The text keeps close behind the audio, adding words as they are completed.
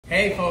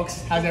Hey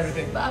folks, how's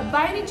everything?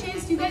 By any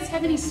chance, do you guys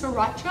have any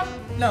sriracha?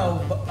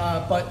 No,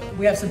 but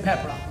we have some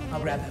pepper. I'll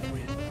grab that for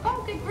you.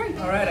 Oh, okay, great.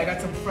 All right, I got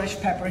some fresh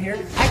pepper here.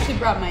 I actually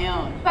brought my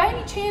own. By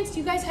any chance, do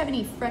you guys have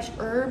any fresh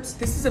herbs?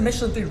 This is a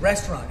Michelin 3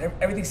 restaurant.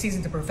 Everything's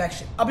seasoned to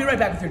perfection. I'll be right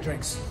back with your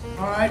drinks.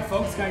 All right,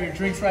 folks, got your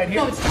drinks right here.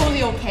 No, it's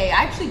totally okay.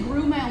 I actually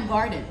grew my own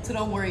garden, so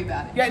don't worry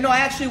about it. Yeah, no, I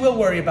actually will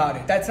worry about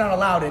it. That's not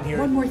allowed in here.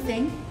 One more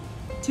thing.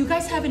 Do you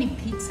guys have any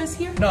pizzas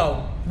here?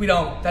 No, we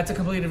don't. That's a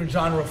completely different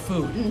genre of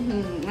food.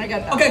 I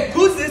got that. Okay,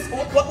 who's this?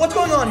 What's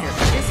going on here?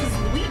 This is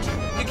Luigi.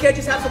 You can't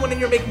just have someone in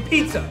here making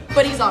pizza.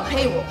 But he's on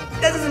payroll.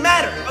 That doesn't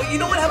matter. Oh, you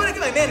know what? How about I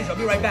get my manager? I'll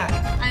be right back.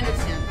 I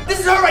understand.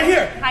 This is her right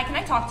here. Hi, can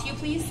I talk to you,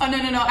 please? Oh, no.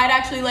 I'd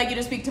actually like you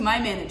to speak to my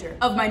manager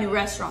of my new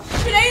restaurant.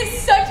 Today is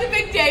such a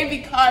big day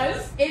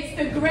because it's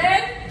the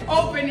grand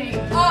opening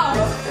of...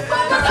 This is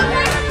not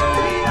allowed.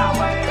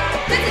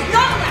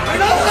 You're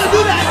not gonna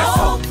do that.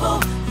 Hopeful,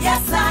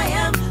 yes I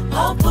am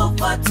hopeful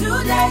for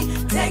today.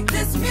 Take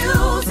this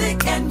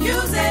music and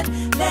use it,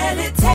 let it take